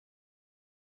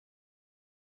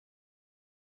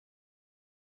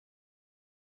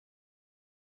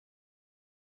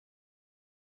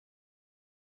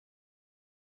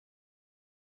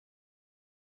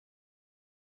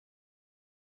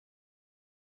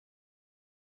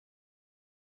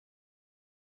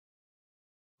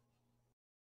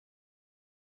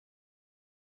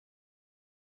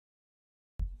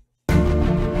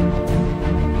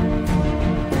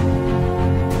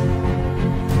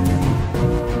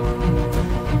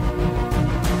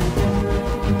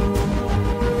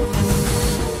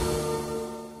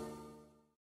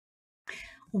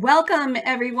Welcome,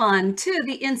 everyone, to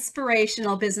the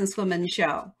Inspirational Businesswoman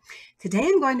Show. Today,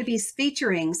 I'm going to be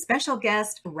featuring special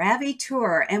guest Ravi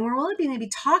Tour, and we're really going to be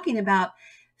talking about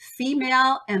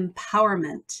female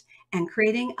empowerment and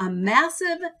creating a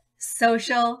massive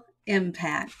social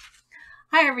impact.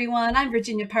 Hi, everyone. I'm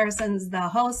Virginia Parsons, the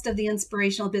host of the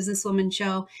Inspirational Businesswoman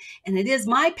Show, and it is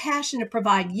my passion to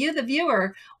provide you, the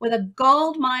viewer, with a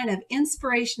gold mine of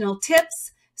inspirational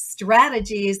tips,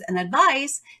 strategies, and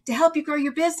advice to help you grow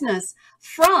your business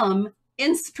from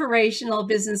inspirational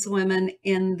businesswomen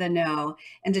in the know.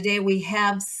 And today we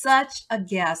have such a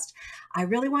guest. I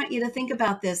really want you to think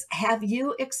about this. Have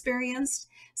you experienced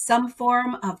some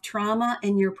form of trauma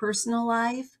in your personal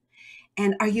life?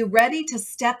 And are you ready to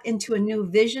step into a new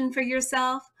vision for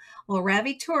yourself? Well,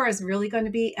 Ravi Tour is really going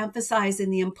to be emphasizing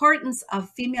the importance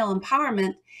of female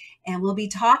empowerment, and we'll be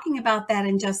talking about that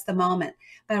in just a moment.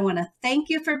 But I want to thank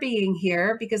you for being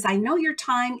here because I know your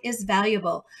time is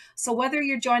valuable. So whether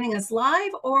you're joining us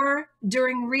live or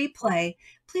during replay,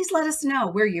 please let us know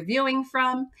where you're viewing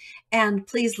from, and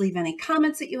please leave any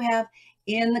comments that you have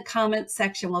in the comment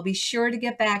section. We'll be sure to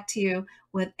get back to you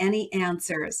with any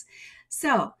answers.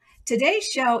 So today's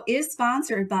show is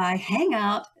sponsored by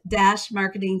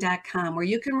Hangout-Marketing.com, where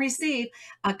you can receive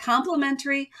a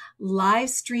complimentary live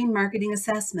stream marketing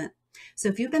assessment. So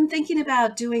if you've been thinking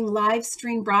about doing live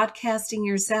stream broadcasting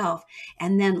yourself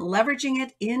and then leveraging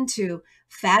it into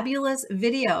fabulous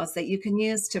videos that you can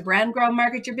use to brand grow and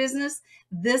market your business,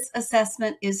 this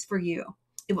assessment is for you.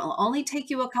 It will only take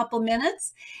you a couple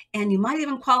minutes, and you might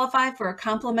even qualify for a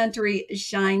complimentary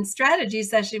Shine strategy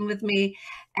session with me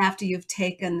after you've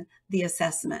taken the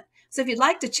assessment. So if you'd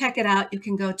like to check it out, you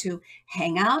can go to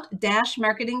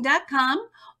Hangout-Marketing.com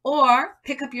or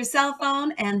pick up your cell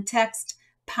phone and text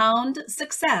pound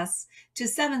success to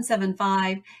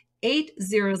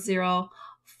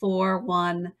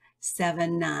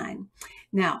 775-800-4179.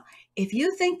 Now, if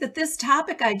you think that this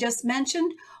topic I just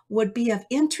mentioned would be of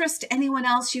interest to anyone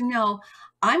else you know,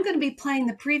 I'm going to be playing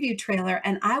the preview trailer,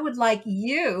 and I would like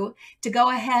you to go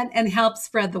ahead and help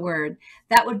spread the word.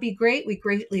 That would be great. We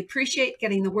greatly appreciate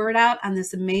getting the word out on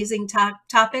this amazing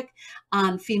topic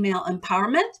on female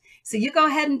empowerment. So you go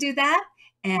ahead and do that,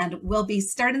 and we'll be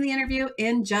starting the interview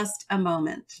in just a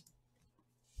moment.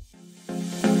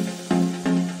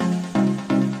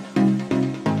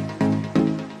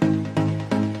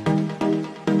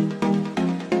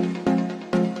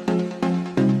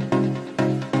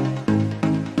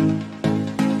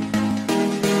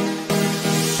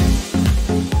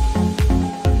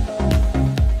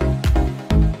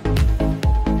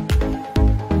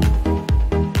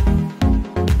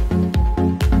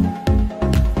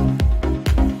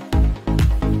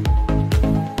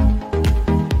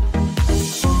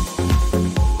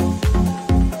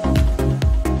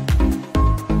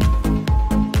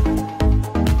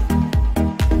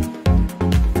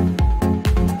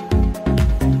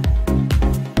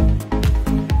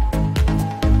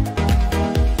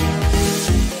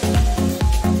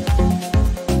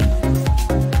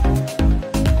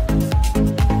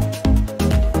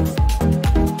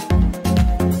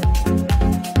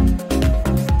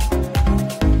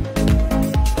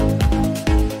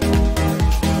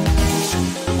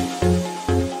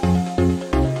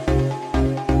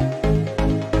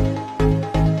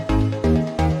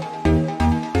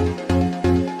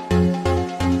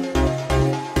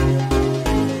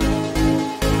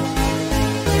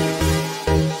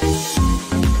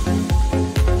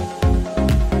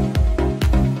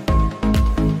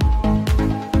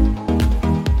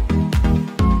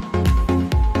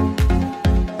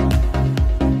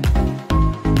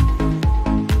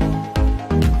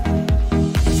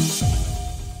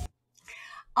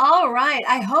 All right.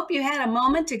 I hope you had a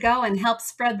moment to go and help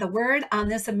spread the word on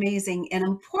this amazing and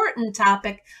important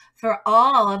topic for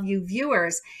all of you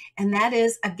viewers. And that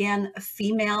is, again,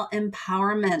 female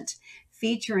empowerment,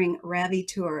 featuring Ravi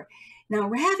Tour. Now,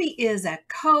 Ravi is a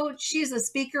coach, she's a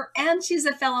speaker, and she's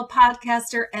a fellow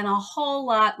podcaster, and a whole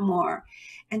lot more.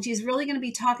 And she's really going to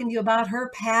be talking to you about her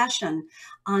passion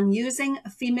on using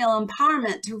female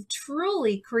empowerment to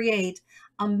truly create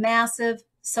a massive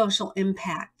social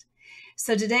impact.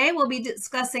 So today we'll be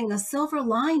discussing the silver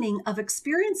lining of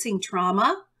experiencing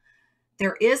trauma.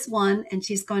 There is one, and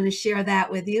she's going to share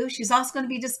that with you. She's also going to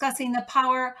be discussing the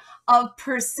power of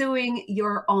pursuing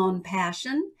your own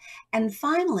passion. And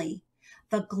finally,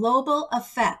 the global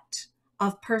effect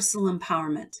of personal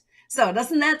empowerment. So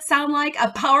doesn't that sound like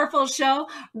a powerful show?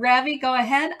 Ravi, go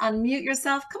ahead, unmute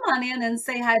yourself. Come on in and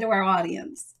say hi to our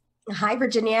audience. Hi,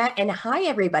 Virginia, and hi,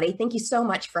 everybody. Thank you so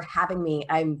much for having me.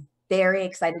 I'm very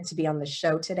excited to be on the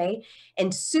show today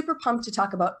and super pumped to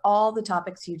talk about all the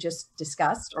topics you just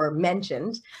discussed or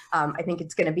mentioned. I think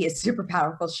it's going to be a super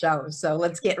powerful show. So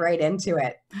let's get right into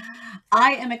it.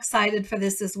 I am excited for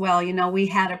this as well. We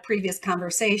had a previous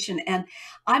conversation, and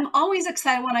I'm always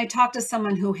excited when I talk to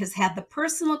someone who has had the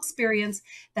personal experience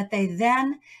that they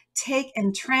then take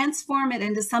and transform it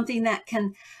into something that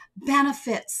can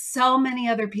benefit so many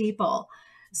other people.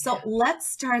 So let's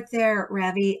start there,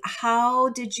 Ravi. How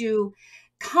did you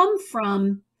come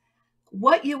from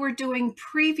what you were doing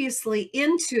previously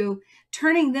into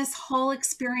turning this whole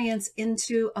experience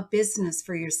into a business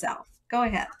for yourself? Go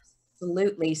ahead.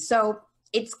 Absolutely. So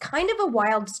it's kind of a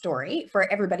wild story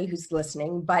for everybody who's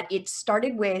listening, but it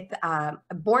started with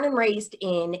born and raised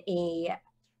in a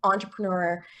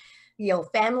entrepreneur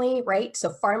family, right? So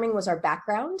farming was our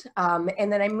background.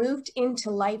 And then I moved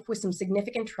into life with some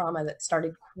significant trauma that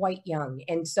started quite young.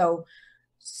 And so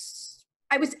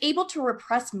I was able to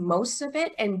repress most of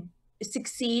it and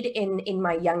succeed in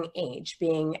my young age,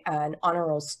 being an honor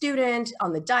roll student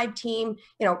on the dive team,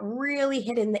 really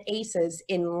hitting the aces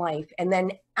in life. And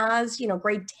then as,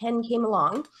 grade 10 came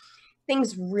along,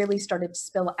 things really started to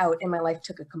spill out and my life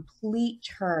took a complete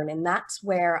turn. And that's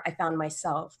where I found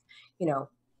myself,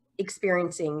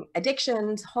 experiencing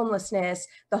addictions, homelessness,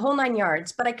 the whole 9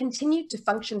 yards, but I continued to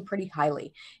function pretty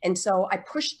highly. And so I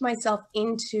pushed myself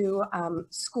into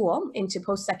school, into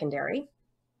post-secondary.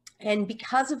 And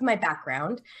because of my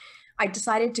background, I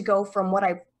decided to go from what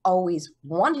I always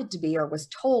wanted to be or was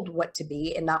told what to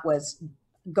be, and that was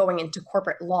going into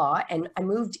corporate law. And I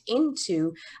moved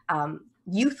into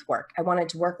youth work. I wanted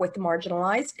to work with the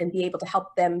marginalized and be able to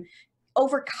help them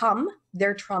overcome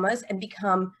their traumas and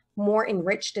become more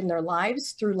enriched in their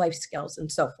lives through life skills and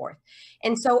so forth.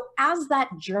 And so as that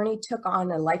journey took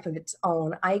on a life of its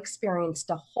own, I experienced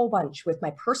a whole bunch with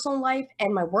my personal life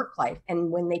and my work life. And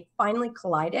when they finally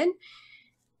collided,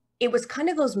 it was kind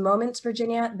of those moments,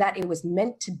 Virginia, that it was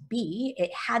meant to be,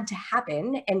 it had to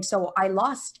happen. And so I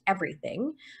lost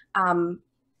everything.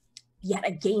 Yet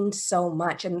I gained so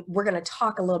much. And we're going to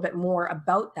talk a little bit more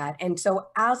about that. And so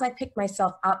as I picked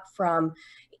myself up from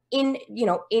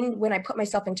when I put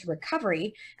myself into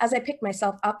recovery, as I picked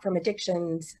myself up from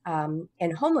addictions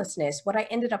and homelessness, what I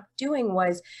ended up doing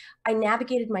was I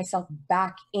navigated myself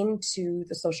back into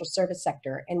the social service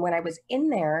sector. And when I was in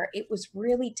there, it was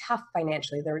really tough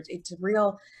financially. It's a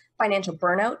real financial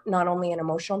burnout, not only an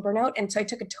emotional burnout. And so I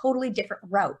took a totally different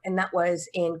route, and that was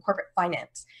in corporate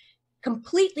finance.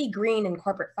 Completely green in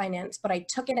corporate finance, but I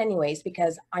took it anyways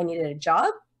because I needed a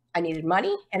job, I needed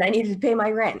money, and I needed to pay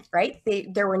my rent, right?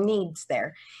 There were needs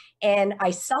there. And I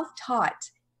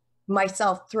self-taught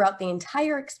myself throughout the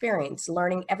entire experience,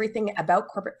 learning everything about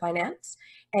corporate finance,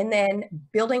 and then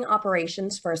building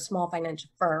operations for a small financial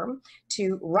firm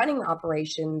to running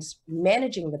operations,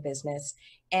 managing the business,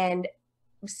 and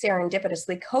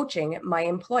serendipitously coaching my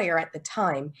employer at the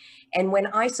time. And when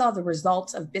I saw the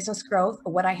results of business growth,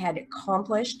 what I had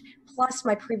accomplished, plus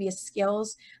my previous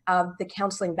skills of the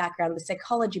counseling background, the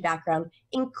psychology background,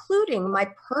 including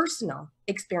my personal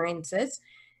experiences,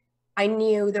 I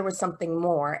knew there was something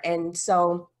more. And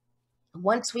so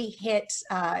once we hit,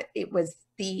 it was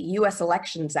the US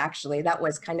elections, actually, that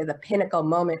was kind of the pinnacle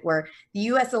moment where the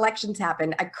US elections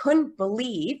happened. I couldn't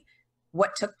believe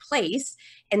what took place.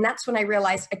 And that's when I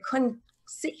realized I couldn't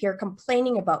sit here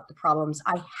complaining about the problems.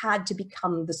 I had to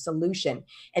become the solution.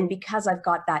 And because I've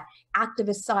got that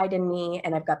activist side in me,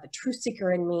 and I've got the truth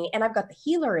seeker in me, and I've got the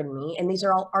healer in me, and these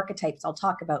are all archetypes I'll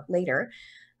talk about later,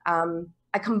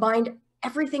 I combined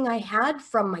everything I had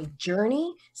from my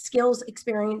journey, skills,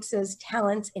 experiences,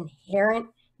 talents, inherent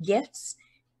gifts,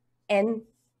 and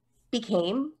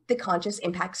became the conscious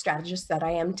impact strategist that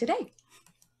I am today.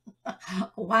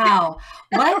 Wow,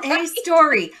 what a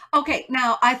story. Okay,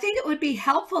 now I think it would be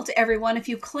helpful to everyone if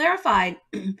you clarified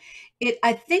it.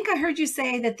 I think I heard you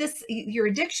say that your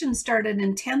addiction started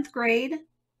in 10th grade.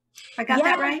 I got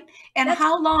that right? And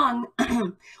how long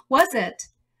was it?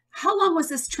 How long was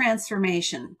this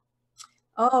transformation?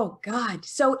 Oh God.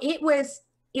 So it was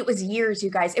years, you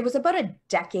guys. It was about a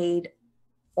decade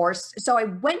or so. I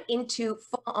went into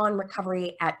full on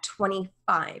recovery at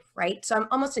 25, right? So I'm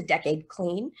almost a decade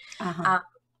clean.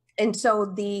 And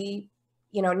so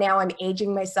now I'm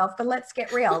aging myself, but let's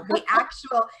get real. The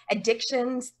actual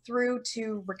addictions through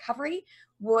to recovery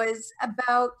was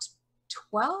about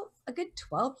a good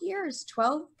 12 years,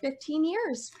 12, 15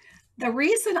 years. The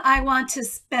reason I want to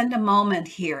spend a moment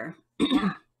here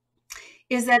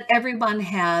is that everyone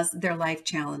has their life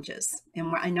challenges.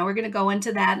 And I know we're going to go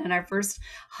into that in our first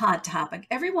hot topic.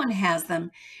 Everyone has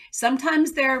them.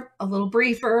 Sometimes they're a little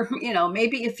briefer,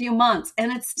 maybe a few months,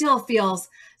 and it still feels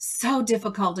so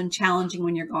difficult and challenging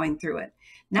when you're going through it. Oh,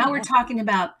 Now we're yeah. talking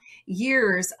about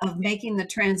years of making the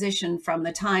transition from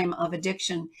the time of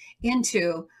addiction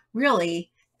into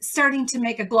really starting to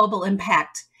make a global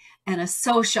impact and a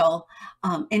social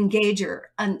engager.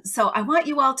 And so I want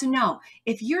you all to know,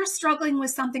 if you're struggling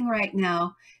with something right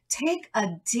now, take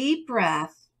a deep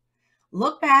breath,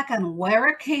 look back on where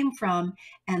it came from,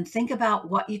 and think about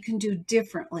what you can do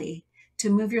differently to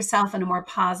move yourself in a more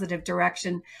positive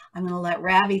direction. I'm going to let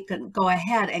Ravi go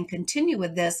ahead and continue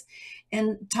with this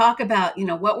and talk about,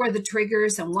 what were the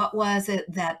triggers and what was it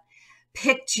that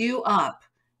picked you up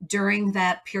during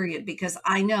that period, because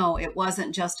I know it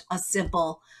wasn't just a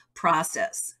simple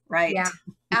process, right? Yeah,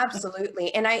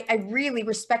 absolutely. And I really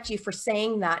respect you for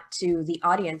saying that to the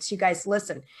audience. You guys,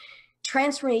 listen,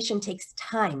 transformation takes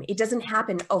time. It doesn't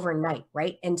happen overnight,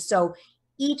 right? And so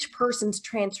each person's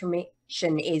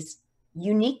transformation is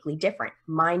uniquely different.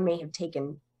 Mine may have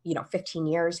taken, 15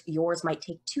 years, yours might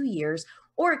take 2 years,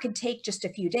 or it could take just a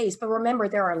few days. But remember,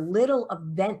 there are little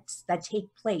events that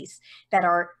take place that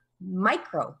are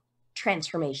micro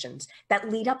transformations that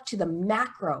lead up to the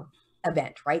macro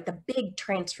event, right? The big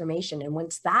transformation. And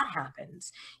once that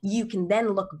happens, you can then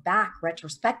look back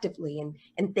retrospectively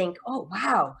and think, oh,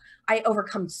 wow, I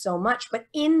overcome so much. But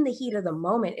in the heat of the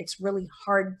moment, it's really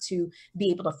hard to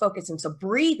be able to focus. And so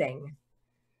breathing,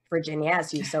 Virginia,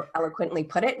 as you so eloquently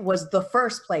put it, was the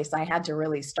first place I had to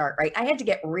really start, right? I had to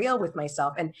get real with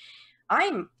myself. And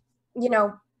I'm, you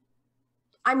know,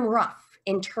 I'm rough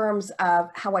in terms of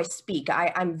how I speak.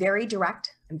 I'm very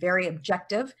direct. I'm very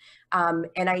objective. And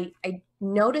I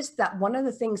noticed that one of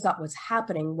the things that was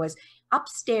happening was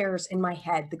upstairs in my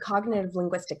head, the cognitive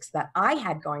linguistics that I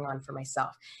had going on for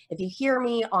myself. If you hear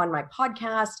me on my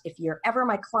podcast, if you're ever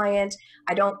my client,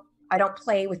 I don't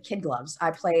play with kid gloves.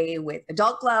 I play with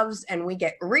adult gloves and we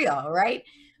get real, right?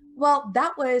 Well,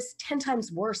 that was 10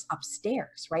 times worse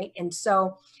upstairs, right? And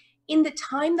so in the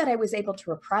time that I was able to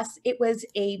repress, it was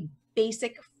a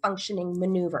basic functioning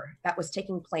maneuver that was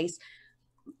taking place,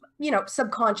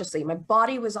 subconsciously. My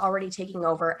body was already taking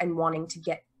over and wanting to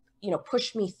get,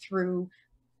 push me through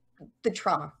the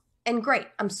trauma. And great,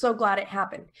 I'm so glad it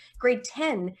happened. Grade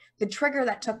 10, the trigger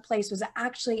that took place was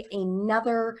actually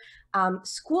another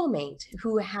schoolmate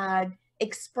who had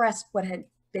expressed what had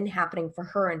been happening for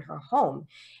her in her home.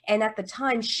 And at the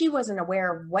time, she wasn't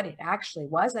aware of what it actually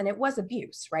was, and it was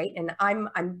abuse, right? And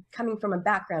I'm coming from a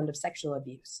background of sexual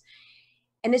abuse.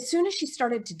 And as soon as she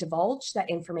started to divulge that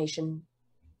information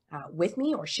with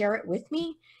me or share it with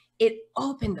me, it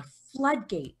opened the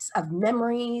floodgates of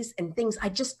memories and things I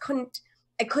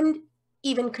couldn't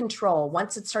even control.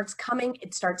 Once it starts coming,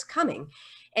 it starts coming.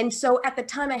 And so at the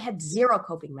time I had zero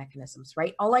coping mechanisms,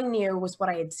 right? All I knew was what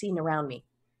I had seen around me.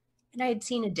 And I had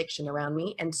seen addiction around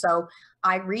me. And so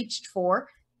I reached for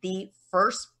the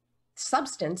first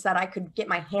substance that I could get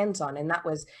my hands on. And that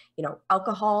was,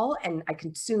 alcohol. And I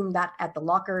consumed that at the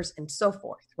lockers and so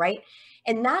forth, right?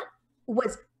 And that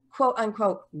was quote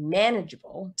unquote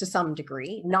manageable to some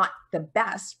degree, not the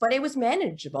best, but it was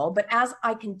manageable. But as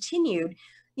I continued,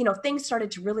 things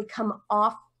started to really come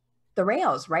off the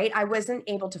rails, right? I wasn't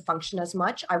able to function as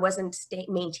much. I wasn't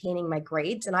maintaining my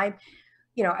grades. And I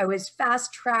was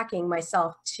fast tracking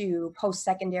myself to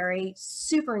post-secondary,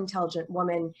 super intelligent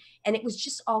woman, and it was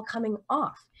just all coming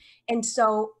off. And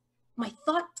so my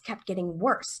thoughts kept getting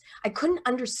worse. I couldn't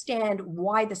understand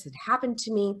why this had happened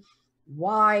to me,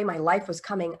 why my life was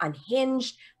coming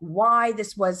unhinged, why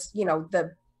this was,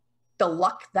 the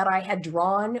luck that I had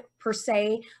drawn per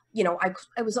se.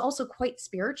 I was also quite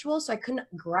spiritual, so I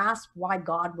couldn't grasp why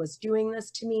God was doing this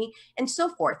to me and so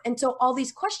forth. And so all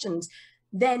these questions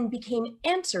then became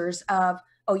answers of,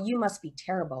 oh, you must be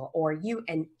terrible, or you,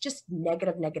 and just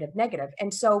negative, negative, negative.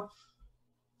 And so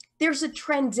there's a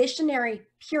transitionary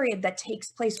period that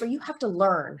takes place where you have to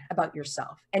learn about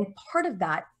yourself. And part of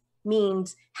that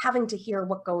means having to hear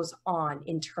what goes on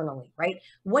internally, right?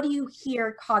 What do you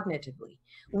hear cognitively?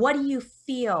 What do you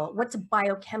feel? What's a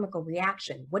biochemical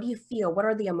reaction? What do you feel? What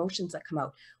are the emotions that come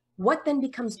out? What then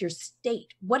becomes your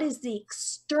state? What is the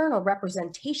external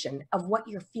representation of what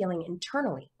you're feeling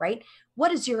internally, right? What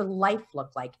does your life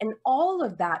look like? And all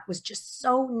of that was just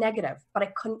so negative, but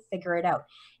I couldn't figure it out.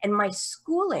 And my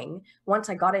schooling, once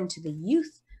I got into the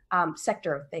youth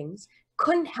sector of things,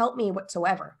 couldn't help me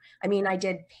whatsoever. I mean, I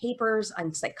did papers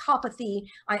on psychopathy.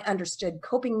 I understood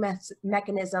coping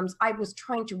mechanisms. I was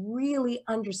trying to really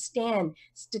understand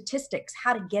statistics,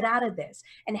 how to get out of this,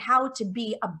 and how to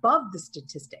be above the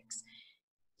statistics.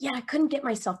 yet I couldn't get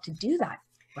myself to do that,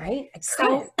 right? I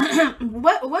So, couldn't.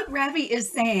 what Ravi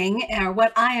is saying, or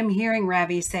what I am hearing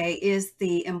Ravi say, is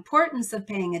the importance of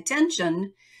paying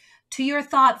attention to your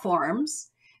thought forms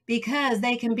because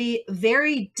they can be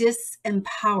very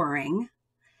disempowering.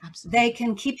 They Absolutely.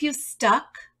 can keep you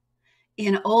stuck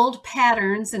in old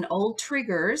patterns and old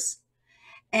triggers,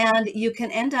 and you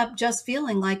can end up just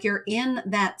feeling like you're in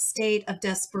that state of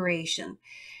desperation.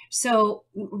 So,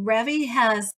 Ravi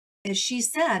has, as she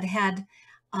said, had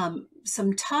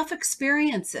some tough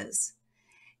experiences,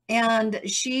 and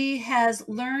she has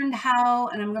learned how,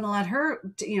 and I'm going to let her,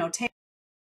 take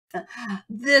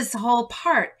this whole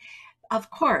part, of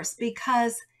course,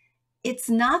 because it's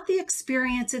not the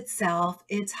experience itself,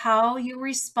 it's how you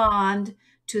respond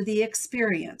to the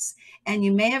experience. And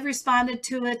you may have responded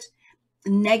to it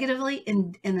negatively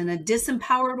and in a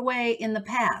disempowered way in the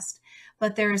past,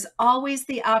 but there's always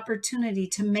the opportunity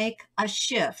to make a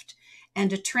shift and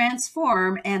to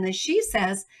transform. And as she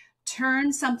says,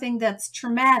 turn something that's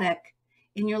traumatic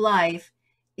in your life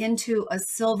into a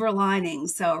silver lining.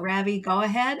 So, Ravi, go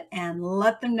ahead and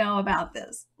let them know about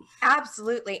this.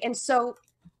 Absolutely. And so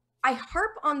I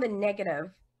harp on the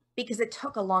negative because it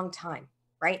took a long time,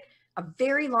 right? A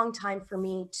very long time for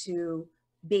me to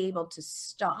be able to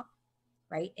stop,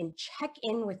 right? And check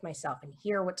in with myself and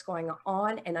hear what's going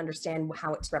on and understand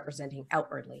how it's representing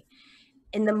outwardly.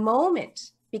 In the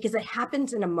moment, because it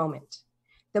happens in a moment,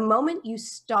 the moment you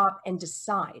stop and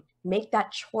decide, make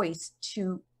that choice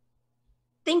to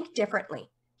think differently,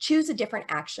 choose a different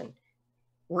action,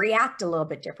 react a little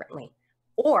bit differently,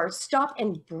 or stop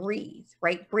and breathe,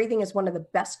 right? Breathing is one of the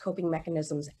best coping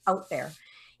mechanisms out there.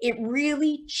 It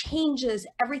really changes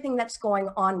everything that's going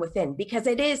on within because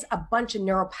it is a bunch of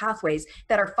neural pathways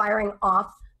that are firing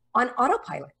off on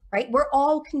autopilot, right? We're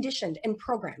all conditioned and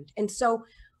programmed. And so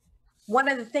one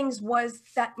of the things was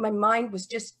that my mind was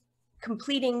just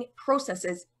completing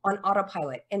processes on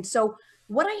autopilot. And so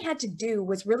what I had to do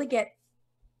was really get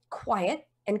quiet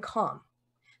and calm.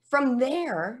 From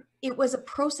there, it was a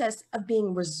process of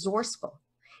being resourceful.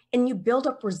 And you build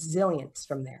up resilience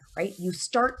from there, right? You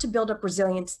start to build up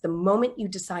resilience the moment you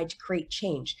decide to create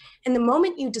change. And the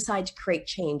moment you decide to create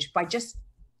change by just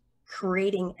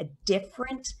creating a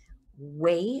different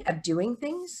way of doing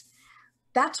things,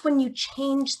 that's when you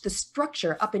change the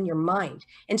structure up in your mind.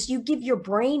 And so you give your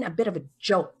brain a bit of a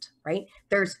jolt, right?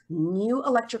 There's new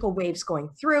electrical waves going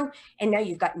through, and now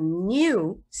you've got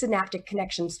new synaptic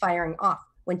connections firing off.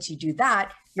 Once you do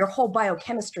that, your whole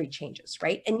biochemistry changes,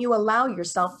 right? And you allow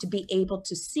yourself to be able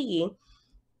to see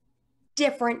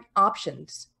different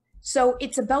options. So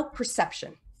it's about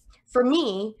perception. For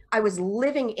me, I was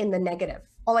living in the negative.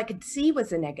 All I could see was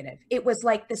the negative. It was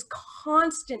like this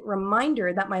constant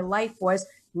reminder that my life was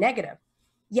negative,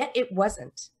 yet it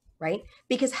wasn't, right?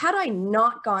 Because had I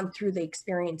not gone through the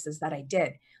experiences that I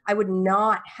did, I would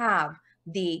not have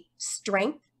the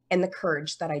strength and the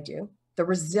courage that I do, the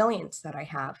resilience that I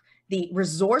have, the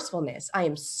resourcefulness. I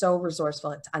am so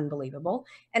resourceful, it's unbelievable.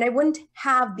 And I wouldn't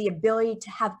have the ability to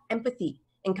have empathy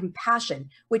and compassion,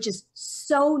 which is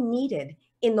so needed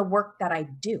in the work that I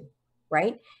do,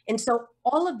 right? And so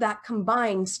all of that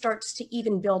combined starts to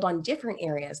even build on different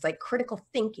areas like critical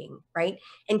thinking, right?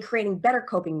 And creating better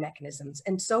coping mechanisms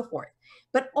and so forth.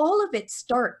 But all of it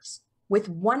starts with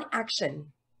one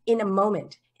action in a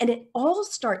moment, and it all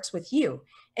starts with you.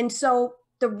 And so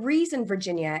the reason,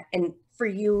 Virginia, and for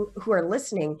you who are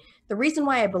listening, the reason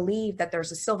why I believe that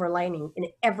there's a silver lining in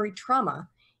every trauma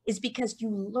is because you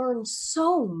learn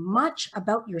so much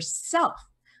about yourself.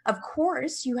 Of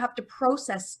course, you have to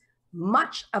process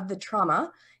much of the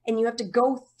trauma and you have to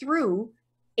go through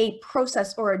a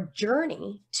process or a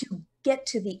journey to get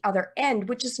to the other end,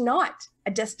 which is not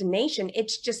a destination.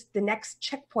 It's just the next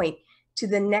checkpoint to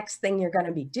the next thing you're going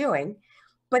to be doing.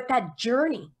 But that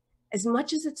journey, as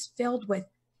much as it's filled with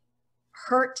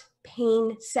hurt,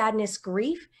 pain, sadness,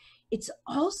 grief, it's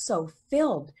also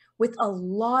filled with a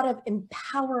lot of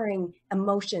empowering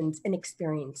emotions and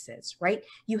experiences, right?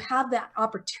 You have that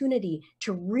opportunity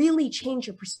to really change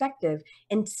your perspective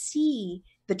and see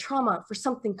the trauma for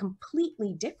something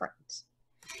completely different.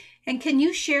 And can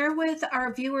you share with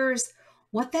our viewers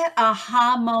what that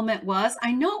aha moment was?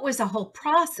 I know it was a whole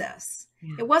process.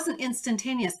 Yeah. It wasn't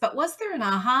instantaneous, but was there an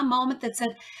aha moment that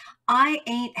said, I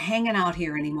ain't hanging out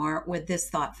here anymore with this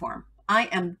thought form? I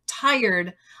am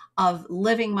tired of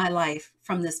living my life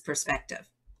from this perspective.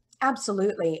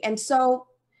 Absolutely. And so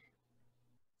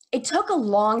it took a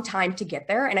long time to get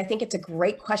there. And I think it's a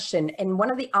great question. And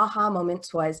one of the aha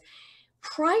moments was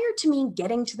prior to me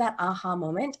getting to that aha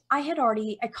moment, I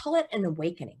call it an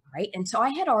awakening, right? And so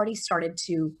I had already started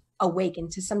to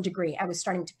awakened to some degree. I was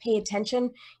starting to pay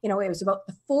attention. You know, it was about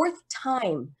the fourth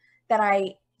time that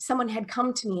someone had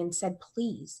come to me and said,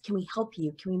 please, can we help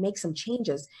you? Can we make some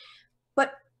changes?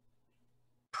 But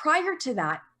prior to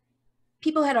that,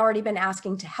 people had already been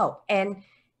asking to help. And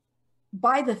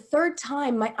by the third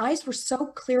time, my eyes were so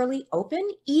clearly open,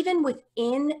 even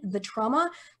within the trauma,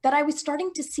 that I was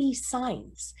starting to see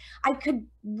signs. I could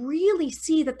really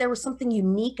see that there was something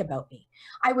unique about me.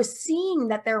 I was seeing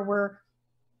that there were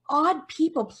odd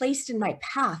people placed in my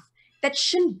path that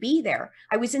shouldn't be there.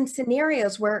 I was in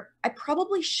scenarios where I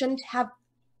probably shouldn't have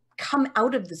come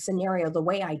out of the scenario the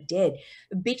way I did,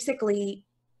 basically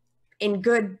in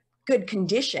good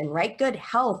condition, right? Good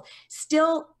health,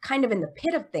 still kind of in the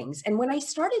pit of things. And when I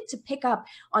started to pick up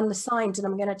on the signs, and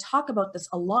I'm going to talk about this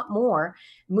a lot more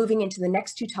moving into the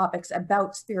next two topics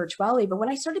about spirituality, but when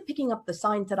I started picking up the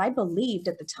signs that I believed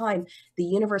at the time, the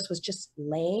universe was just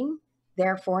laying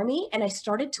there for me, and I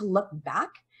started to look back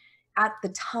at the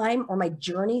time or my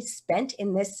journey spent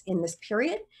in this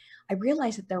period, I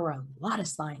realized that there were a lot of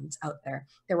signs out there.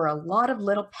 There were a lot of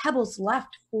little pebbles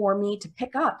left for me to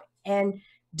pick up and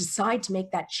decide to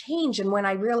make that change. And when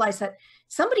I realized that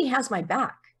somebody has my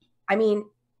back, I mean,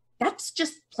 that's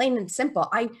just plain and simple.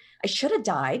 I should have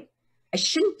died. I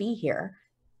shouldn't be here.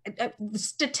 The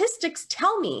statistics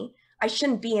tell me I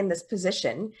shouldn't be in this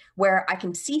position where I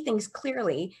can see things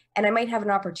clearly and I might have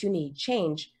an opportunity to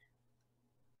change.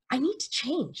 I need to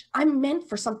change. I'm meant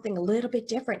for something a little bit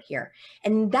different here.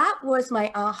 And that was my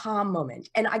aha moment.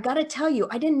 And I got to tell you,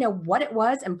 I didn't know what it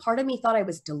was. And part of me thought I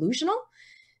was delusional.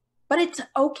 But it's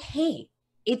okay.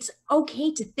 It's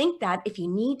okay to think that if you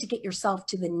need to get yourself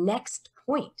to the next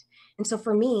point. And so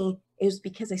for me, it was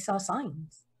because I saw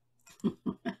signs.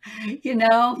 You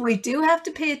know, we do have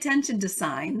to pay attention to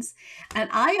signs. And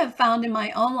I have found in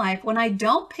my own life, when I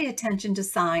don't pay attention to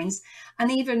signs,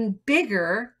 an even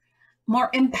bigger, more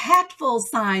impactful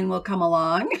sign will come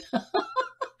along.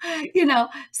 You know,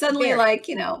 suddenly like,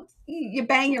 you know, you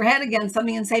bang your head against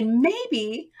something and say,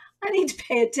 maybe I need to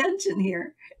pay attention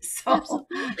here. So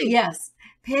Absolutely. yes,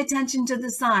 pay attention to the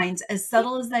signs, as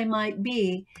subtle as they might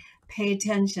be. Pay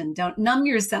attention. Don't numb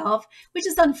yourself, which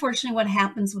is unfortunately what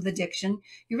happens with addiction.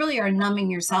 You really are numbing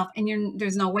yourself, and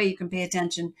there's no way you can pay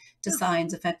attention to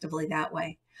signs effectively that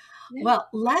way. Yeah. Well,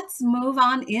 let's move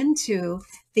on into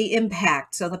the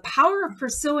impact. So the power of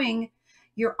pursuing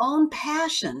your own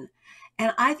passion.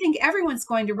 And I think everyone's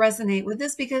going to resonate with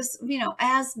this because, you know,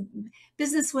 as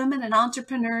businesswomen and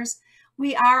entrepreneurs,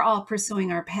 we are all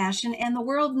pursuing our passion, and the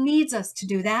world needs us to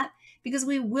do that because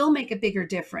we will make a bigger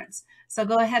difference. So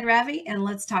go ahead, Ravi, and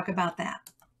let's talk about that.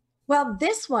 Well,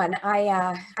 this one,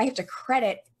 I have to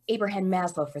credit Abraham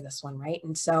Maslow for this one, right?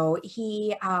 And so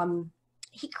he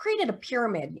created a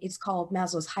pyramid. It's called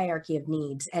Maslow's hierarchy of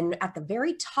needs. And at the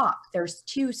very top, there's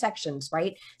two sections,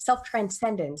 right?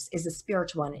 Self-transcendence is the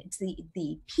spiritual one. It's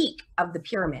the peak of the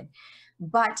pyramid.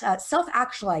 But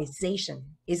self-actualization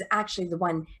is actually the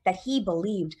one that he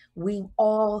believed we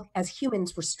all as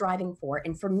humans were striving for.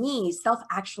 And for me,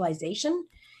 self-actualization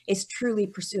is truly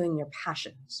pursuing your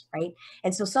passions, right?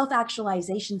 And so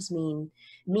self-actualizations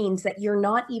means that you're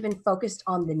not even focused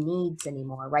on the needs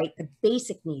anymore, right? The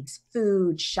basic needs,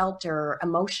 food, shelter,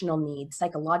 emotional needs,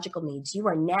 psychological needs. You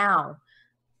are now,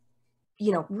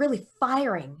 you know, really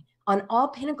firing on all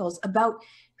pinnacles about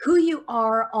who you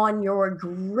are, on your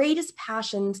greatest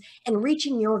passions, and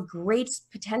reaching your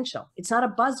greatest potential. It's not a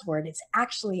buzzword, it's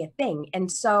actually a thing.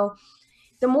 And so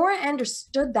the more I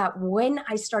understood that, when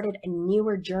I started a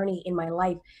newer journey in my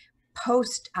life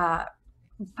post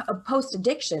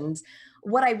addictions,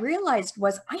 what I realized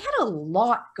was I had a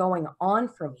lot going on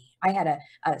for me. I had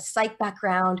a psych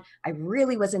background. I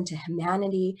really was into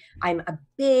humanity. I'm a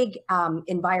big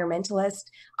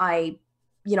environmentalist.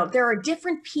 You know, there are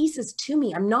different pieces to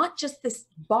me. I'm not just this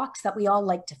box that we all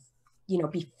like to, you know,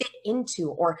 be fit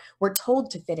into, or we're told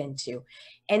to fit into.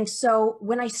 And so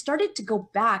when I started to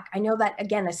go back, I know that,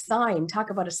 again, a sign,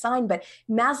 talk about a sign, but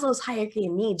Maslow's hierarchy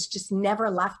of needs just never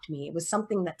left me. It was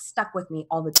something that stuck with me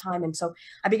all the time. And so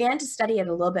I began to study it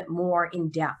a little bit more in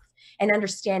depth and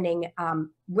understanding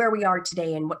where we are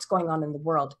today and what's going on in the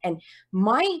world. And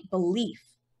my belief,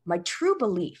 my true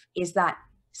belief, is that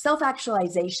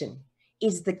self-actualization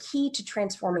is the key to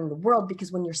transforming the world,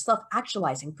 because when you're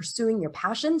self-actualizing, pursuing your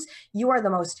passions, you are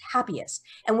the most happiest.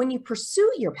 And when you pursue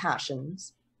your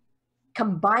passions,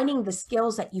 combining the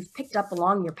skills that you've picked up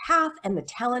along your path and the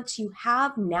talents you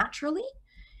have naturally,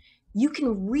 you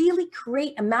can really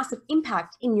create a massive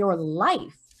impact in your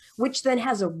life, which then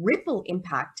has a ripple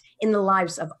impact in the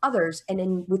lives of others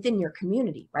and within your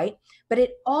community, right? But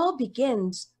it all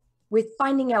begins with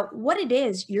finding out what it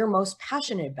is you're most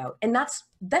passionate about. And that's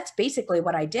basically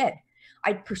what I did.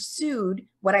 I pursued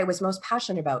what I was most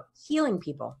passionate about, healing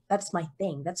people. That's my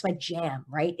thing. That's my jam,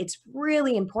 right? It's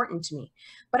really important to me.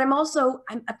 But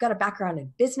I've got a background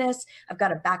in business. I've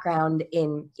got a background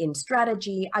in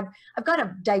strategy. I've got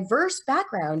a diverse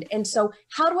background. And so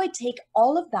how do I take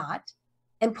all of that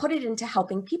and put it into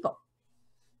helping people?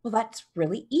 Well, that's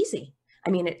really easy.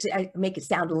 I mean, I make it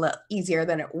sound a little easier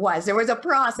than it was. There was a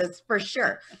process for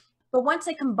sure. But once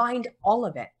I combined all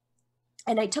of it,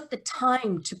 and I took the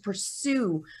time to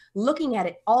pursue looking at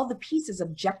it, all the pieces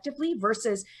objectively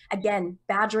versus, again,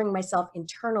 badgering myself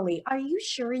internally. Are you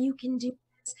sure you can do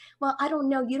this? Well, I don't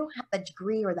know. You don't have that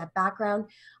degree or that background.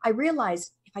 I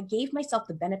realized if I gave myself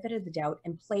the benefit of the doubt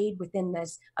and played within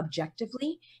this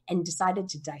objectively and decided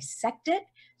to dissect it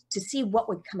to see what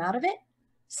would come out of it,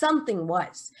 something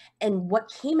was. And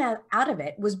what came out of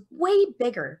it was way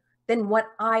bigger than what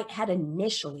I had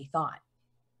initially thought.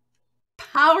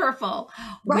 Powerful,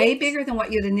 way Right? bigger than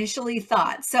what you'd initially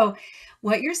thought. So,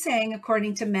 what you're saying,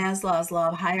 according to Maslow's law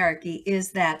of hierarchy,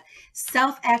 is that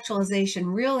self actualization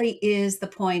really is the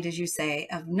point, as you say,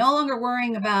 of no longer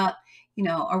worrying about,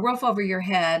 a roof over your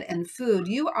head and food.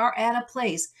 You are at a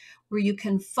place where you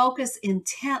can focus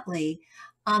intently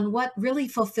on what really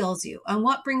fulfills you, on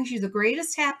what brings you the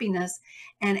greatest happiness.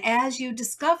 And as you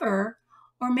discover,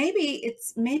 or maybe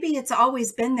it's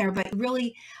always been there, but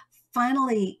really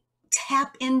finally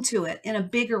tap into it in a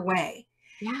bigger way,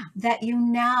 Yeah, that you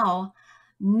now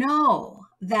know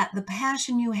that the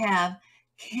passion you have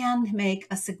can make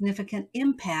a significant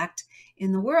impact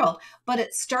in the world. But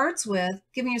it starts with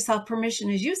giving yourself permission,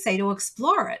 as you say, to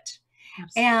explore it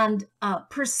absolutely. and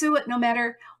pursue it no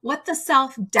matter what the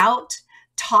self doubt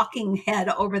talking head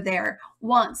over there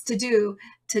wants to do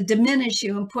to diminish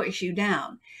you and push you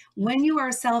down. When you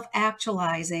are self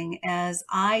actualizing, as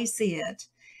I see it,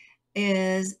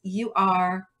 is you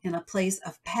are in a place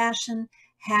of passion,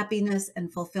 happiness,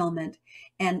 and fulfillment.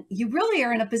 And you really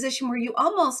are in a position where you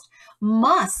almost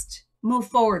must move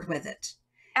forward with it.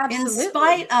 In Absolutely.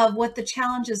 spite of what the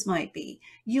challenges might be,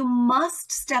 you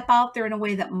must step out there in a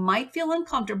way that might feel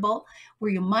uncomfortable,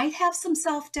 where you might have some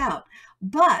self doubt.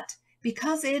 But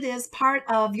because it is part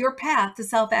of your path to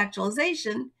self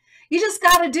actualization, you just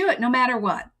got to do it no matter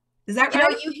what. Is that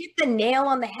right? You hit the nail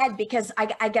on the head because I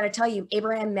got to tell you,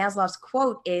 Abraham Maslow's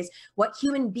quote is what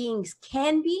human beings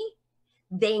can be,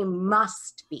 they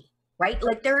must be, right?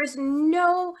 Like there is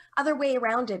no other way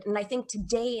around it. And I think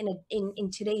today,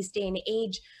 in today's day and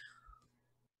age,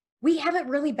 we have it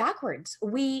really backwards.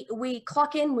 We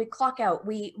clock in, we clock out.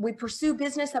 We pursue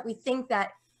business that we think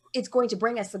that it's going to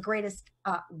bring us the greatest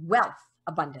wealth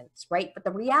abundance, right? But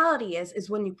the reality is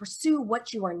when you pursue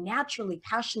what you are naturally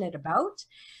passionate about,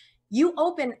 you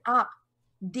open up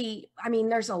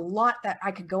there's a lot that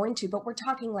I could go into, but we're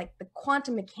talking like the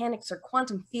quantum mechanics or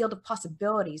quantum field of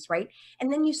possibilities, right?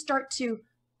 And then you start to,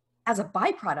 as a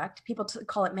byproduct, people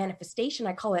call it manifestation.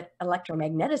 I call it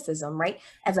electromagnetism, right?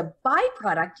 As a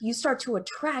byproduct, you start to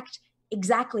attract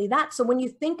exactly that. So when you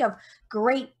think of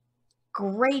great,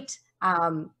 great,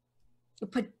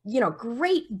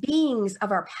 great beings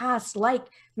of our past, like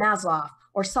Maslow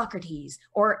or Socrates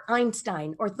or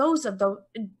Einstein or those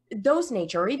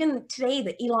nature, or even today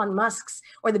the Elon Musks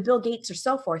or the Bill Gates or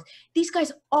so forth, these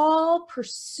guys all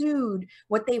pursued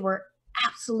what they were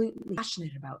absolutely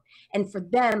passionate about. And for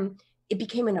them, it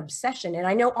became an obsession. And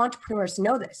I know entrepreneurs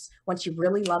know this. Once you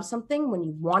really love something, when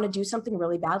you want to do something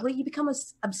really badly, you become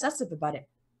obsessive about it.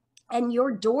 And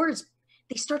your doors,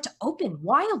 they start to open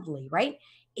wildly, right?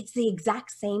 It's the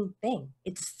exact same thing.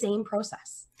 It's the same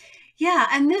process. Yeah,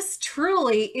 and this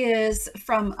truly is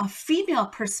from a female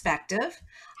perspective.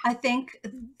 I think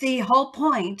the whole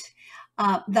point,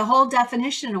 the whole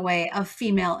definition, in a way, of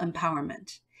female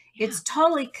empowerment. Yeah. It's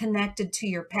totally connected to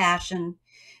your passion,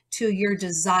 to your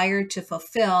desire to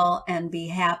fulfill and be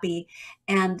happy.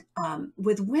 And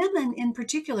with women in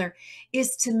particular,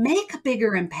 is to make a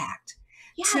bigger impact,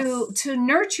 Yes. to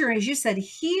nurture, as you said,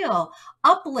 heal,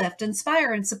 uplift,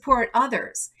 inspire, and support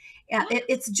others. Yeah.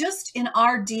 It's just in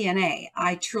our DNA,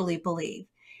 I truly believe.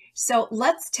 So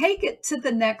let's take it to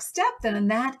the next step then,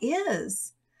 and that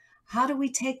is, how do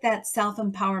we take that self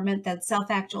empowerment, that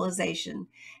self actualization,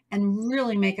 and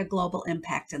really make a global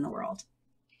impact in the world?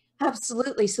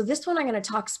 Absolutely. So this one I'm going to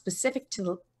talk specific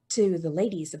to the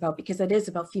ladies about because it is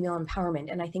about female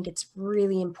empowerment. And I think it's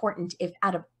really important if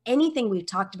out of anything we've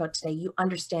talked about today, you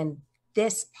understand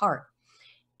this part.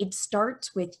 It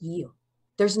starts with you.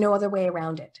 There's no other way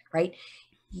around it, right?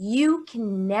 You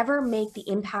can never make the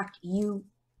impact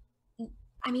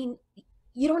I mean,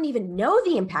 you don't even know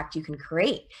the impact you can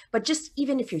create. But just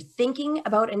even if you're thinking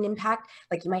about an impact,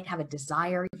 like you might have a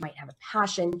desire, you might have a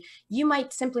passion, you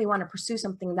might simply want to pursue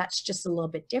something that's just a little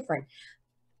bit different.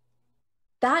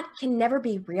 That can never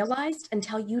be realized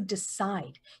until you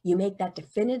decide. You make that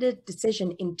definitive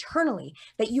decision internally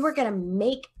that you are going to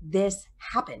make this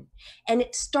happen. And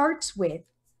it starts with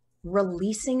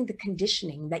releasing the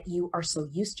conditioning that you are so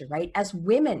used to, right? As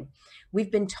women,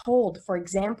 we've been told, for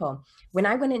example, when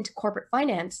I went into corporate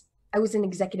finance, I was an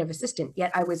executive assistant,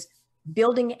 yet I was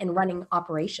building and running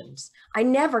operations. I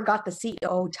never got the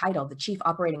CEO title, the chief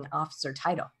operating officer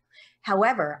title.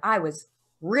 However, I was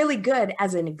really good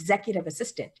as an executive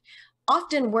assistant.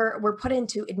 Often we're put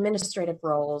into administrative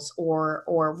roles or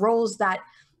roles that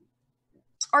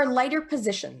are lighter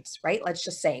positions, right? Let's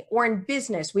just say, or in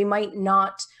business, we might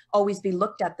not always be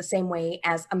looked at the same way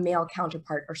as a male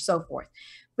counterpart or so forth.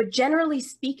 But generally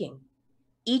speaking,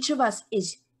 each of us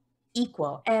is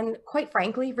equal. And quite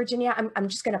frankly, Virginia, I'm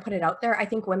just going to put it out there. I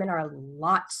think women are a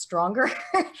lot stronger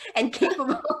and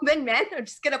capable than men. I'm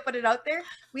just going to put it out there.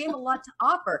 We have a lot to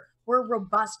offer. We're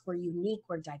robust, we're unique,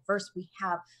 we're diverse. We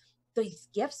have these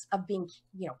gifts of being,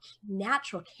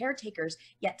 natural caretakers,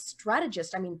 yet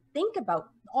strategists. I mean, think about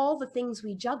all the things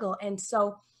we juggle. And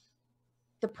so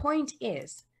the point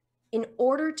is, in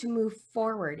order to move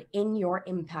forward in your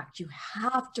impact, you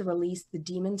have to release the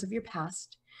demons of your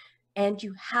past and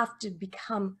you have to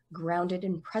become grounded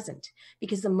and present.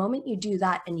 Because the moment you do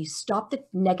that and you stop the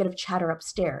negative chatter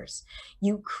upstairs,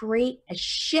 you create a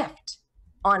shift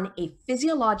on a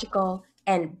physiological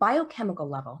and biochemical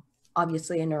level,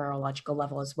 obviously a neurological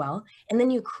level as well. And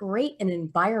then you create an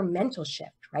environmental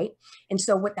shift, right? And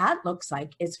so what that looks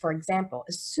like is, for example,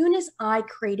 as soon as I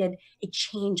created a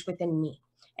change within me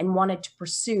and wanted to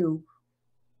pursue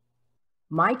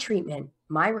my treatment,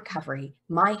 my recovery,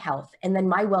 my health, and then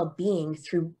my well-being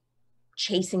through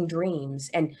chasing dreams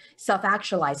and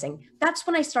self-actualizing, that's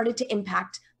when I started to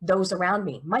impact those around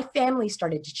me. My family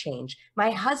started to change.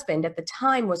 My husband at the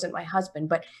time wasn't my husband,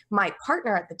 but my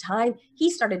partner at the time,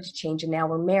 he started to change and now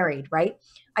we're married, right?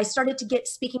 I started to get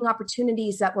speaking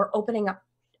opportunities that were opening up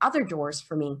other doors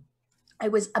for me. I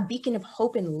was a beacon of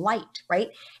hope and light, right?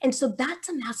 And so that's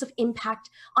a massive impact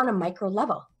on a micro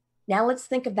level. Now let's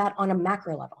think of that on a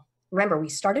macro level. Remember, we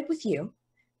started with you,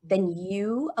 then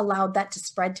you allowed that to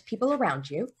spread to people around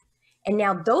you. And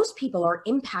now those people are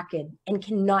impacted and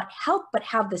cannot help but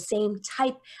have the same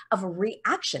type of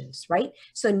reactions, right?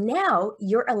 So now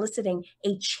you're eliciting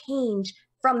a change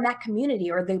from that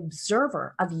community or the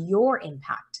observer of your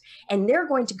impact. And they're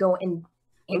going to go and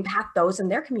impact those in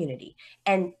their community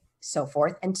and so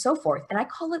forth and so forth. And I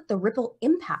call it the ripple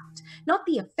impact, not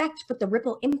the effect, but the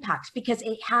ripple impact, because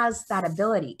it has that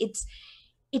ability.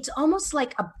 It's almost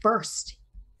like a burst.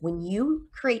 When you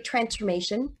create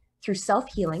transformation through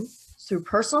self-healing, through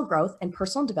personal growth and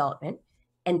personal development,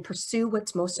 and pursue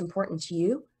what's most important to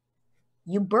you,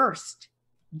 you burst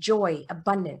joy,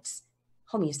 abundance,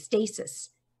 homeostasis,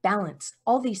 balance,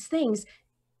 all these things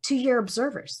to your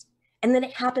observers. And then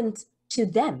it happens to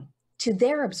them, to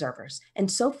their observers, and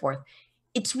so forth.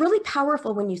 It's really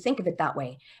powerful when you think of it that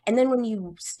way. And then when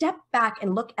you step back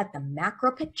and look at the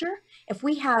macro picture, if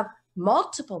we have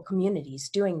multiple communities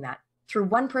doing that through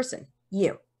one person,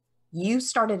 you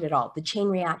started it all, the chain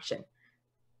reaction.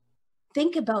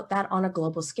 Think about that on a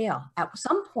global scale. At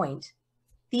some point,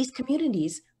 these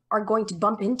communities are going to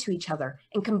bump into each other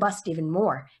and combust even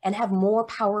more and have more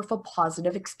powerful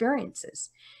positive experiences.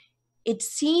 It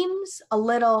seems a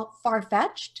little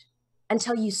far-fetched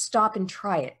until you stop and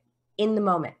try it in the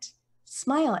moment.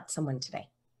 Smile at someone today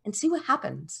and see what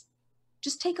happens.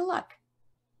 Just take a look.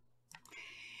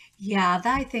 Yeah,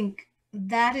 I think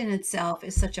that in itself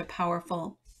is such a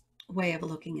powerful way of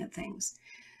looking at things,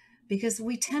 because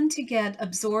we tend to get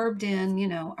absorbed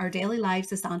in, our daily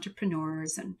lives as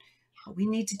entrepreneurs and what we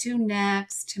need to do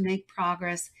next to make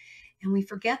progress. And we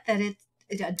forget that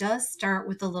it does start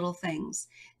with the little things,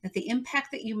 that the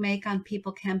impact that you make on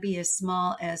people can be as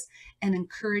small as an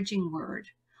encouraging word,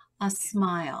 a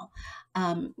smile,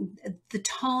 the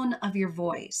tone of your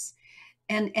voice.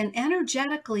 And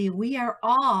energetically, we are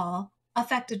all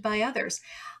affected by others.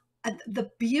 The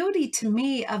beauty to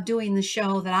me of doing the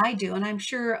show that I do, and I'm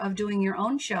sure of doing your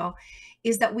own show,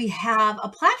 is that we have a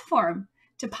platform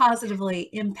to positively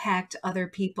impact other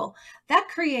people. That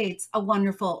creates a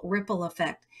wonderful ripple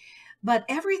effect. But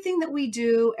everything that we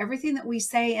do, everything that we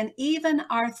say, and even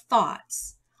our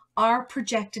thoughts are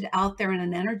projected out there on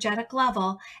an energetic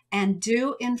level and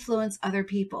do influence other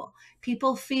people.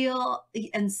 People feel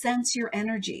and sense your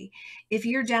energy. If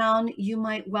you're down, you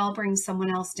might well bring someone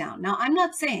else down. Now, I'm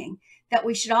not saying that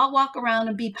we should all walk around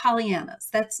and be Pollyannas.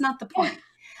 That's not the point.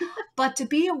 but to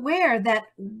be aware that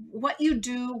what you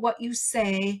do, what you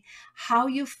say, how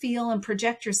you feel and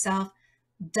project yourself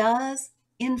does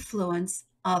influence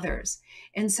others.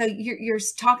 And so you're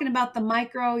talking about the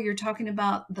micro, you're talking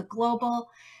about the global.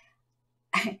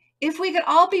 If we could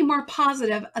all be more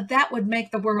positive, that would make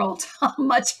the world a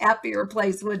much happier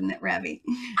place, wouldn't it, Ravi?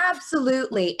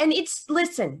 Absolutely. And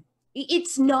listen,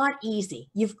 it's not easy.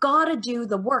 You've got to do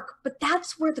the work, but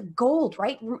that's where the gold,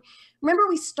 right? Remember,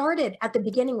 we started at the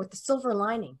beginning with the silver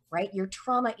lining, right? Your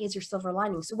trauma is your silver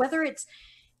lining. So whether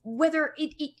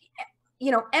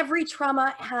every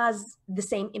trauma has the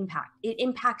same impact. It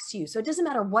impacts you. So it doesn't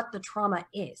matter what the trauma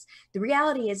is. The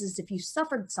reality is if you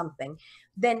suffered something,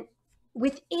 then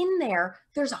within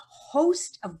there's a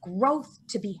host of growth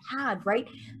to be had, right?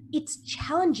 It's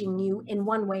challenging you in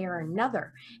one way or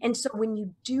another. And so when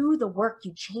you do the work,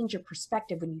 you change your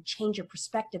perspective. When you change your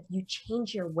perspective, you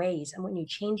change your ways. And when you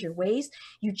change your ways,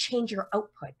 you change your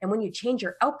output. And when you change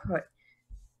your output,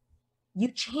 you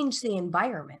change the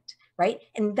environment, right?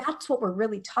 And that's what we're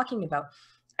really talking about.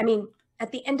 I mean,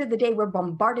 at the end of the day, we're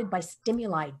bombarded by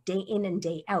stimuli day in and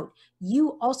day out.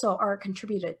 You also are a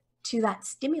contributor to that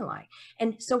stimuli.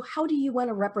 And so how do you want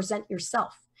to represent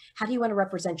yourself? How do you want to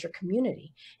represent your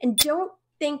community? And don't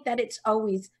think that it's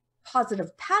always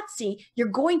positive Patsy. You're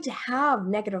going to have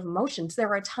negative emotions.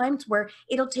 There are times where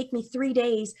it'll take me 3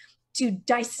 days to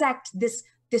dissect this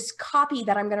copy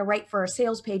that I'm going to write for a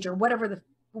sales page or whatever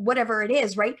it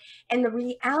is, right? And the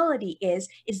reality is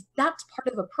that's part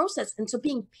of the process. And so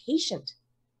being patient,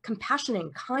 compassionate,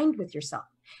 and kind with yourself,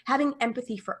 having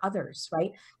empathy for others,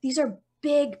 right? These are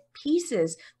big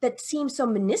pieces that seem so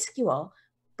minuscule,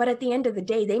 but at the end of the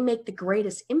day, they make the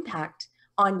greatest impact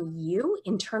on you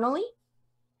internally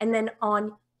and then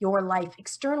on your life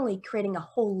externally, creating a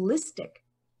holistic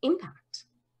impact.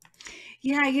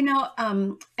 Yeah,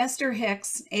 Esther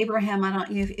Hicks, Abraham, I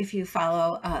don't know if you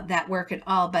follow that work at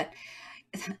all, but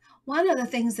one of the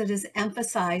things that is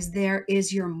emphasized there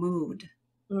is your mood.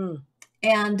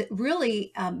 And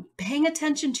really paying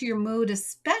attention to your mood,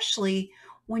 especially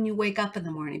when you wake up in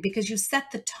the morning, because you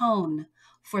set the tone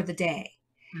for the day.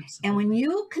 Absolutely. And when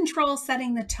you control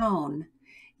setting the tone,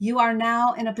 you are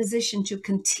now in a position to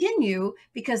continue,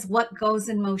 because what goes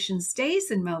in motion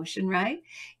stays in motion, right?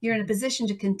 You're in a position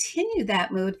to continue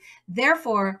that mood.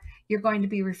 Therefore, you're going to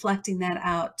be reflecting that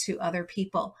out to other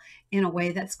people in a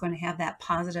way that's going to have that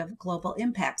positive global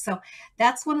impact. So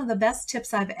that's one of the best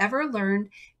tips I've ever learned.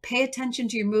 Pay attention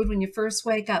to your mood when you first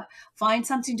wake up. Find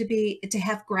something to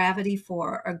have gratitude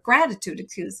for,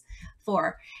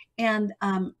 and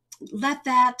let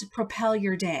that propel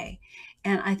your day.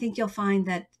 And I think you'll find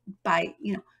that by,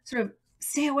 sort of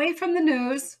stay away from the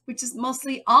news, which is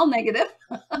mostly all negative.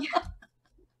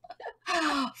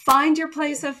 Find your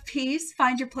place of peace,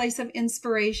 find your place of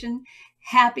inspiration,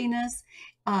 happiness.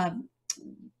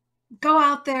 Go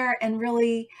out there and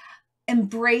really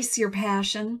embrace your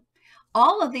passion.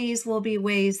 All of these will be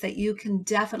ways that you can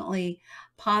definitely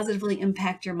positively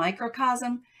impact your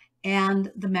microcosm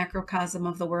and the macrocosm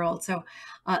of the world. So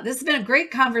this has been a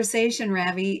great conversation,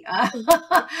 Ravi.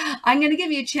 I'm going to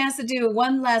give you a chance to do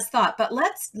one last thought, but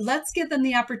let's give them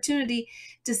the opportunity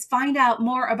to find out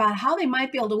more about how they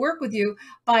might be able to work with you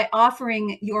by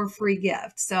offering your free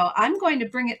gift. So I'm going to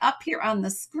bring it up here on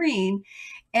the screen,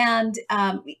 and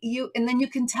then you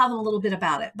can tell them a little bit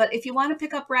about it. But if you want to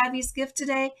pick up Ravi's gift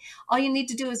today, all you need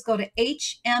to do is go to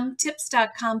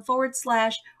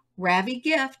hmtips.com/Ravi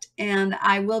gift, and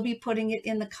I will be putting it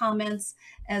in the comments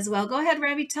as well. Go ahead,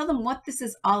 Ravi, tell them what this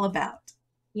is all about.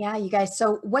 Yeah, you guys.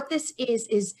 So what this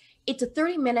is it's a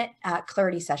 30-minute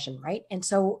clarity session, right? And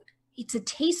so it's a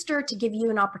taster to give you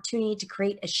an opportunity to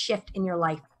create a shift in your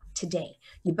life today.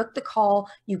 You book the call,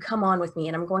 you come on with me,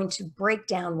 and I'm going to break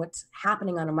down what's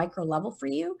happening on a micro level for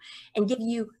you and give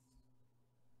you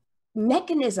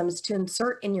mechanisms to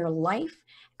insert in your life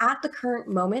at the current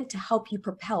moment to help you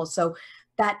propel. So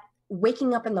that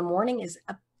waking up in the morning is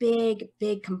a big,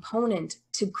 big component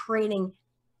to creating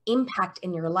impact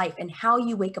in your life, and how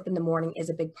you wake up in the morning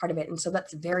is a big part of it. And so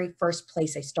that's the very first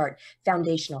place I start,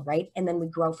 foundational, right? And then we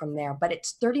grow from there. But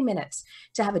it's 30 minutes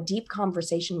to have a deep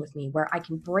conversation with me where I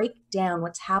can break down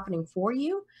what's happening for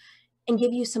you and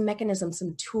give you some mechanisms,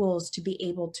 some tools to be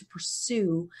able to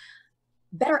pursue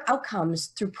better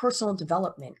outcomes through personal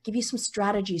development, give you some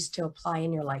strategies to apply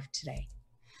in your life today.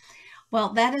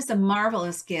 Well, that is a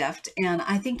marvelous gift. And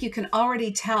I think you can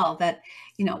already tell that,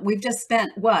 we've just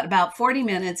spent about 40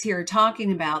 minutes here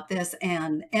talking about this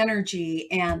and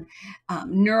energy and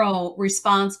neural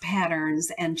response patterns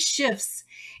and shifts.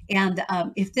 And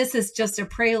if this is just a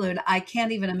prelude, I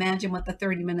can't even imagine what the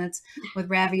 30 minutes with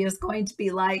Ravi is going to be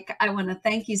like. I want to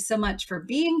thank you so much for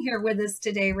being here with us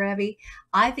today, Ravi.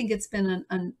 I think it's been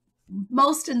an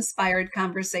most inspired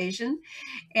conversation.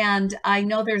 And I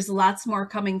know there's lots more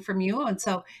coming from you. And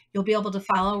so you'll be able to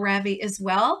follow Ravi as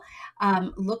well.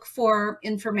 Look for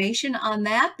information on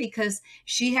that because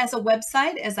she has a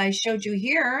website, as I showed you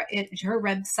here. Her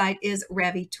website is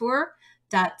ravitour.co,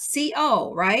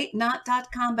 right? Not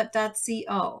 .com, but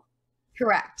 .co.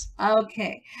 Correct.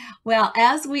 Okay. Well,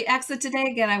 as we exit today,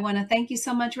 again, I want to thank you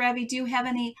so much, Ravi. Do you have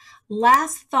any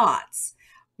last thoughts?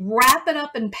 Wrap it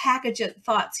up and package it,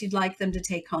 thoughts you'd like them to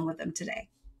take home with them today.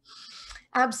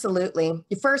 Absolutely.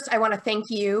 First, I want to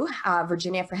thank you,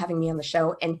 Virginia, for having me on the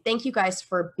show. And thank you guys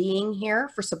for being here,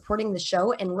 for supporting the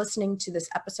show and listening to this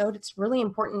episode. It's really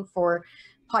important for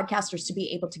podcasters to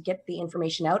be able to get the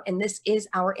information out. And this is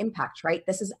our impact, right?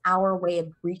 This is our way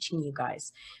of reaching you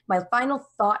guys. My final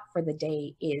thought for the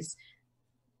day is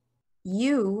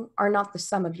you are not the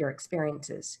sum of your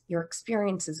experiences. Your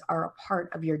experiences are a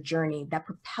part of your journey that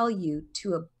propel you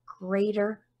to a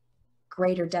greater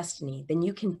destiny than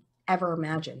you can ever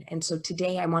imagine. And so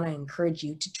today I want to encourage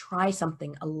you to try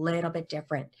something a little bit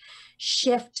different.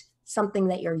 Shift something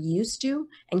that you're used to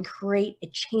and create a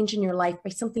change in your life by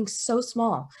something so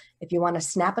small. If you want to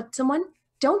snap at someone,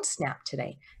 don't snap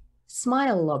today.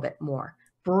 Smile a little bit more.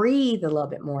 Breathe a little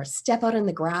bit more, step out in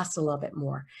the grass a little bit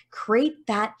more, create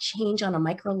that change on a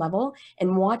micro level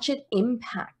and watch it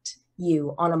impact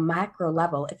you on a macro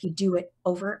level if you do it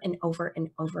over and over and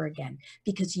over again,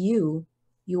 because you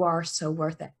are so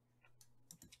worth it.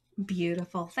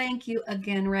 Beautiful. Thank you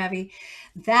again, Ravi.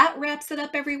 That wraps it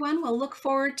up, everyone. We'll look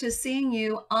forward to seeing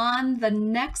you on the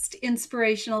next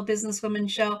Inspirational Businesswoman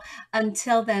show.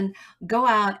 Until then, go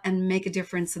out and make a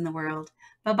difference in the world.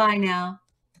 Bye-bye now.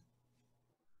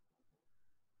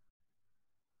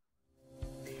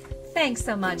 Thanks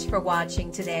so much for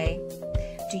watching today.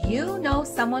 Do you know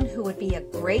someone who would be a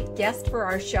great guest for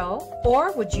our show?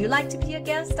 Or would you like to be a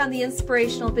guest on the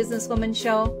Inspirational Businesswoman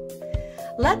show?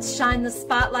 Let's shine the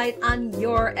spotlight on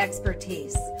your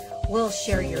expertise. We'll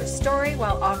share your story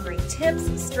while offering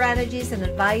tips, strategies, and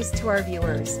advice to our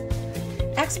viewers.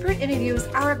 Expert interviews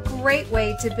are a great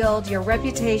way to build your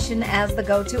reputation as the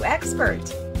go-to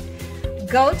expert.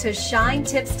 Go to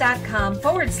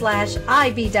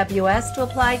shinetips.com/IBWS to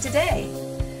apply today.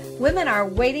 Women are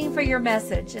waiting for your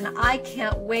message, and I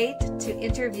can't wait to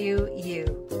interview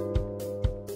you.